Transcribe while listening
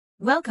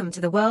Welcome to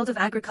the world of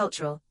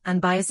agricultural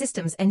and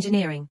biosystems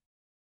engineering.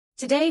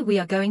 Today we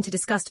are going to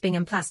discuss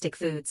Bingham plastic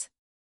foods.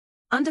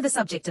 Under the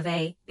subject of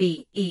A,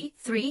 B, E,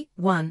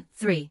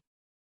 313.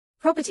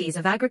 Properties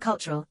of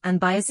agricultural and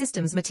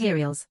biosystems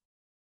materials.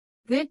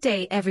 Good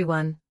day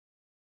everyone.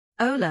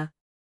 Hola.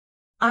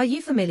 Are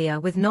you familiar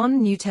with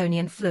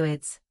non-Newtonian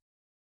fluids?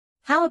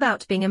 How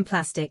about Bingham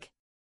plastic?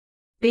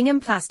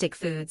 Bingham plastic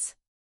foods.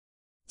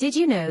 Did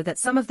you know that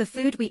some of the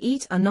food we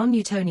eat are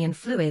non-Newtonian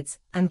fluids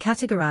and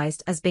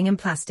categorized as Bingham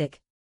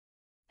plastic?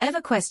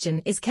 Ever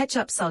question, is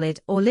ketchup solid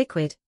or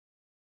liquid?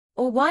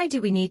 Or why do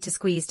we need to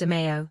squeeze the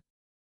mayo?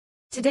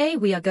 Today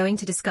we are going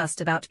to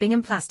discuss about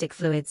Bingham plastic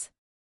fluids.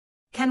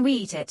 Can we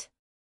eat it?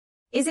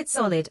 Is it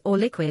solid or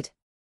liquid?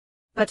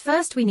 But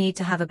first we need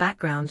to have a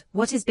background.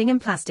 What is Bingham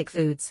plastic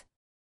foods?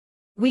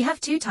 We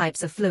have two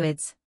types of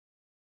fluids.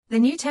 The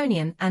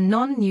Newtonian and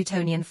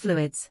non-Newtonian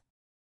fluids.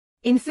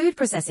 In food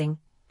processing,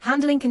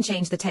 handling can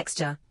change the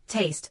texture,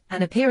 taste,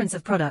 and appearance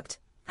of product,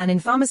 and in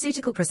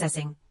pharmaceutical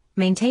processing,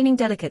 maintaining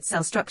delicate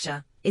cell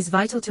structure is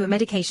vital to a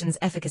medication's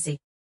efficacy.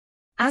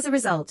 As a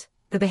result,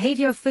 the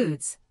behavior of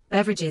foods,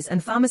 beverages and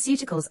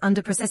pharmaceuticals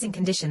under processing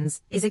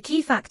conditions is a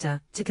key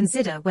factor to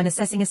consider when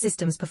assessing a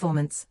system's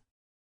performance.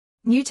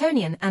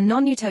 Newtonian and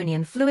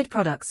non-Newtonian fluid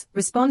products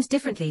respond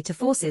differently to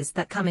forces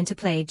that come into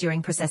play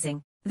during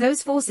processing.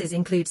 Those forces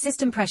include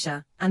system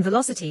pressure and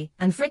velocity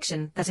and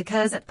friction that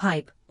occurs at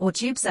pipe or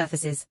tube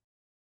surfaces.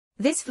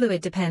 This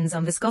fluid depends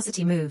on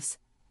viscosity moves.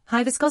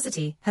 High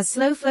viscosity has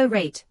slow flow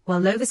rate, while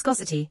low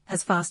viscosity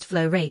has fast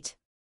flow rate.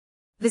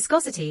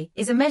 Viscosity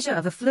is a measure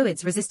of a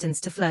fluid's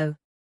resistance to flow.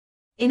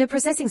 In a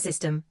processing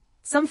system,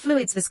 some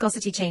fluids'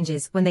 viscosity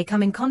changes when they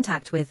come in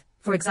contact with,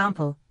 for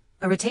example,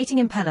 a rotating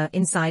impeller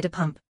inside a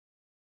pump.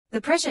 The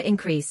pressure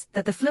increase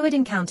that the fluid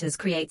encounters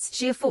creates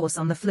shear force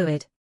on the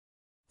fluid.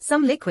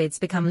 Some liquids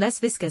become less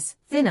viscous,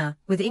 thinner,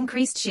 with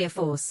increased shear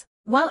force,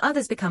 while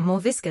others become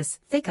more viscous,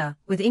 thicker,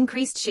 with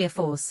increased shear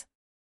force.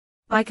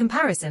 By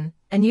comparison,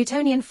 a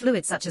Newtonian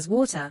fluid such as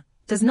water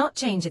does not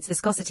change its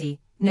viscosity,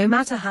 no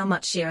matter how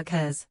much shear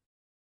occurs.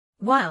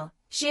 While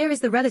shear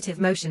is the relative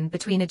motion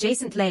between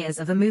adjacent layers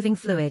of a moving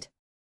fluid.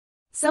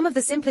 Some of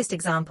the simplest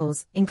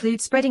examples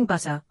include spreading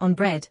butter on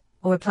bread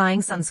or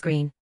applying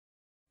sunscreen.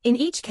 In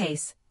each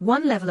case,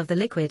 one level of the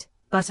liquid,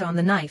 butter on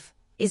the knife,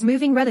 is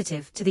moving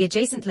relative to the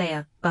adjacent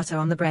layer, butter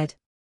on the bread.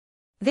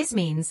 This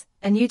means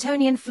a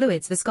Newtonian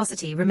fluid's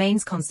viscosity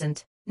remains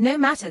constant, no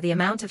matter the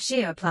amount of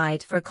shear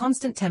applied for a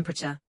constant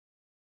temperature.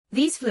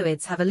 These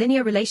fluids have a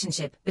linear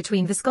relationship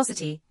between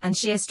viscosity and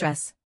shear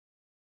stress.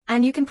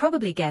 And you can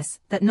probably guess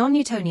that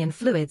non-Newtonian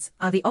fluids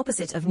are the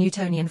opposite of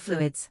Newtonian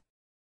fluids.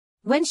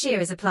 When shear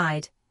is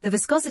applied, the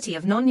viscosity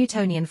of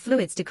non-Newtonian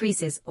fluids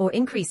decreases or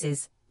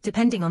increases,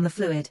 depending on the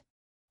fluid.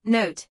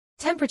 Note,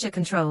 temperature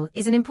control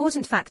is an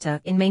important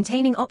factor in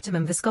maintaining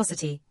optimum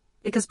viscosity,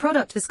 because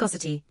product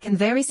viscosity can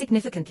vary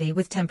significantly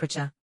with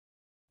temperature.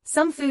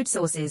 Some food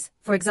sources,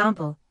 for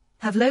example,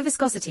 have low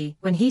viscosity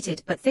when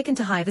heated but thicken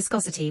to high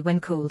viscosity when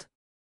cooled.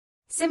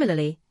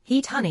 Similarly,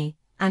 heat honey,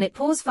 and it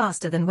pours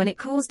faster than when it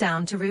cools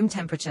down to room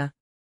temperature.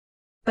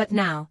 But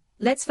now,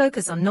 let's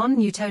focus on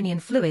non-Newtonian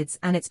fluids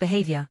and its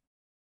behavior.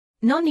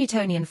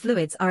 Non-Newtonian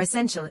fluids are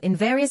essential in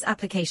various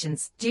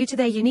applications due to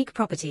their unique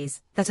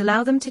properties that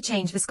allow them to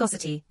change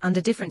viscosity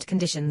under different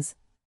conditions.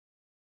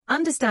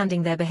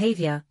 Understanding their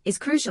behavior is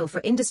crucial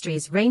for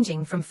industries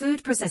ranging from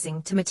food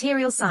processing to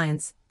material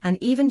science and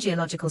even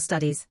geological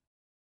studies.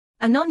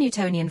 A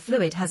non-Newtonian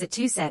fluid has it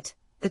two set,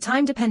 the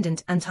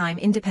time-dependent and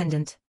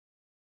time-independent.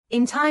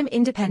 In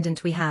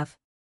time-independent we have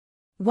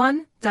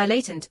 1.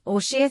 Dilatant or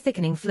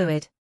shear-thickening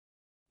fluid.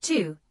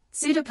 2.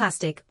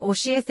 Pseudoplastic or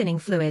shear-thinning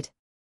fluid.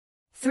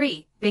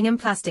 3. Bingham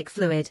plastic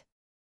fluid.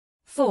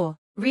 4.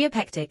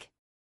 Rheopectic.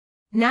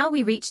 Now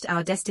we reached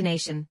our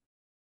destination.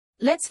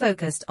 Let's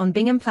focus on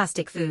Bingham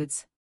plastic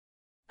foods.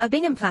 A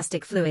Bingham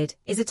plastic fluid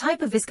is a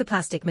type of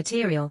viscoplastic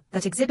material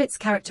that exhibits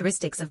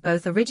characteristics of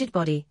both a rigid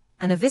body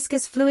and a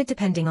viscous fluid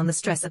depending on the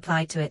stress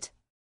applied to it.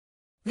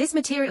 This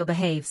material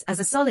behaves as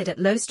a solid at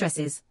low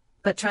stresses,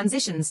 but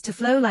transitions to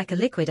flow like a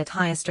liquid at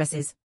higher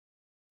stresses.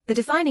 The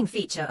defining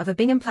feature of a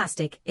Bingham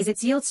plastic is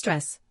its yield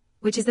stress,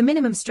 which is the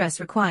minimum stress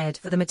required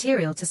for the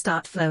material to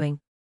start flowing.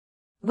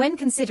 When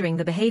considering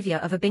the behavior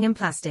of a Bingham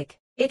plastic,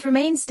 it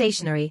remains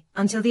stationary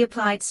until the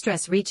applied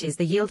stress reaches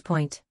the yield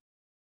point.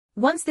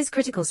 Once this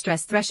critical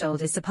stress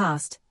threshold is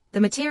surpassed, the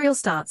material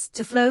starts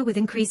to flow with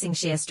increasing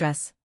shear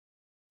stress.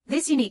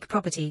 This unique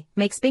property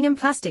makes Bingham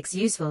plastics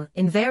useful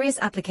in various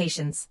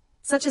applications,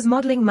 such as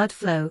modeling mud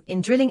flow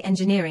in drilling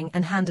engineering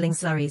and handling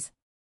slurries.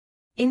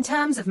 In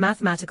terms of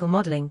mathematical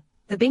modeling,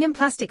 the Bingham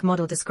plastic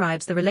model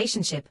describes the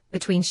relationship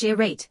between shear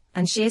rate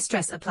and shear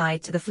stress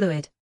applied to the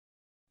fluid.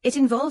 It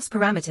involves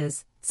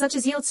parameters, such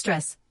as yield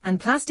stress and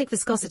plastic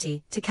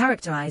viscosity, to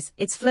characterize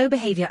its flow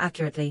behavior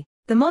accurately.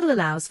 The model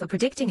allows for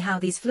predicting how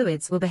these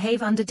fluids will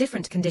behave under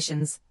different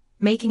conditions,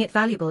 making it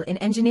valuable in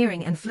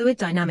engineering and fluid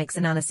dynamics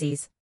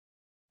analyses.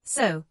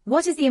 So,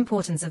 what is the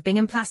importance of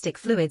Bingham plastic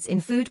fluids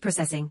in food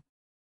processing?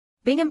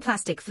 Bingham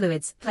plastic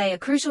fluids play a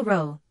crucial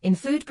role in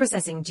food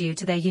processing due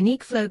to their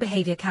unique flow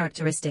behavior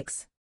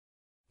characteristics.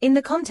 In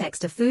the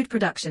context of food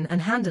production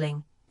and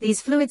handling, these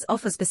fluids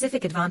offer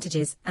specific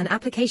advantages and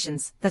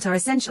applications that are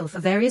essential for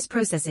various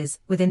processes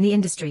within the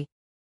industry.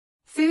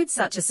 Foods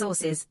such as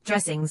sauces,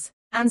 dressings,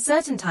 and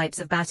certain types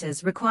of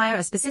batters require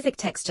a specific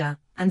texture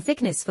and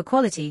thickness for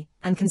quality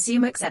and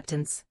consumer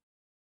acceptance.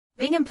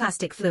 Bingham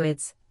plastic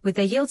fluids, with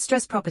their yield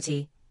stress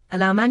property,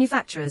 allow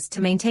manufacturers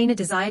to maintain a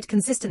desired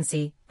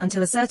consistency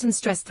until a certain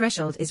stress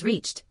threshold is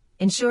reached,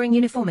 ensuring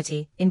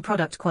uniformity in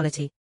product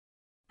quality.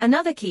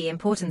 Another key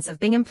importance of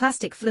Bingham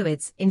plastic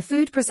fluids in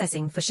food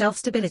processing for shelf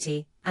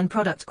stability and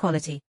product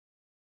quality.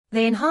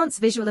 They enhance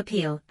visual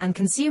appeal and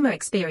consumer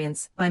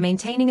experience by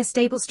maintaining a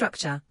stable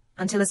structure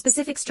until a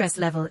specific stress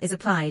level is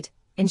applied,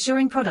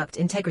 ensuring product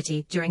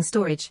integrity during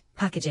storage,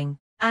 packaging,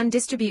 and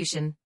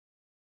distribution.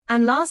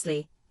 And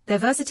lastly, their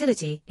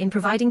versatility in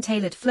providing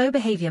tailored flow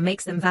behavior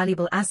makes them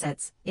valuable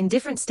assets in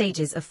different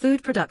stages of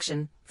food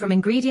production, from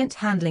ingredient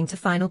handling to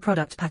final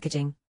product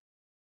packaging.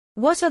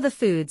 What are the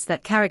foods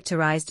that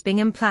characterized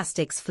Bingham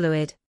Plastics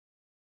fluid?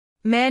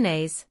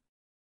 Mayonnaise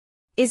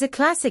is a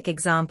classic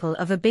example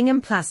of a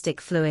Bingham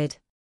plastic fluid.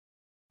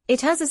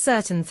 It has a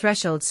certain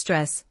threshold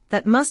stress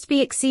that must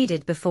be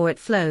exceeded before it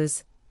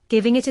flows,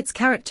 giving it its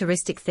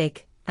characteristic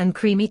thick and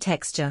creamy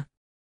texture.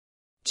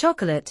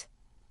 Chocolate.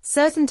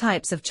 Certain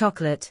types of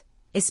chocolate,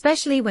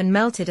 especially when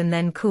melted and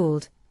then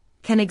cooled,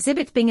 can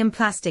exhibit Bingham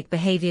plastic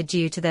behavior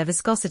due to their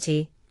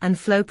viscosity and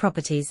flow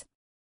properties.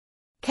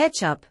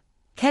 Ketchup.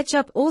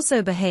 Ketchup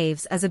also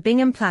behaves as a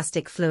Bingham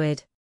plastic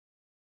fluid.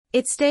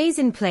 It stays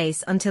in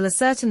place until a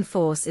certain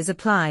force is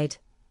applied,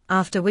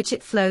 after which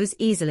it flows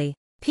easily.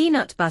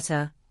 Peanut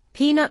butter.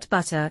 Peanut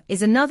butter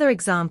is another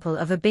example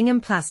of a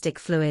Bingham plastic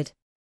fluid.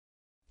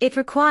 It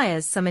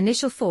requires some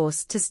initial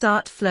force to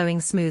start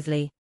flowing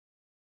smoothly.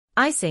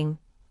 Icing.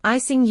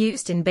 Icing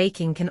used in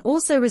baking can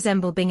also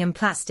resemble Bingham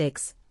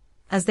plastics,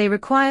 as they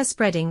require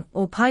spreading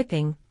or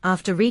piping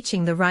after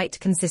reaching the right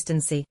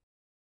consistency.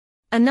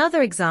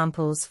 Another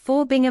examples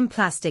for Bingham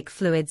plastic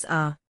fluids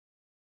are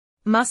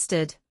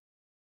mustard,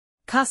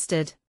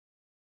 custard,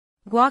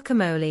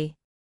 guacamole,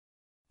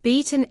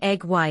 beaten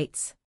egg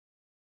whites,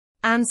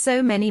 and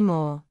so many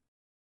more.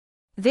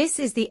 This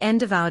is the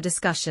end of our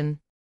discussion.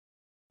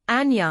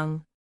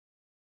 Annyeong.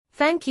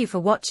 Thank you for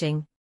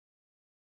watching.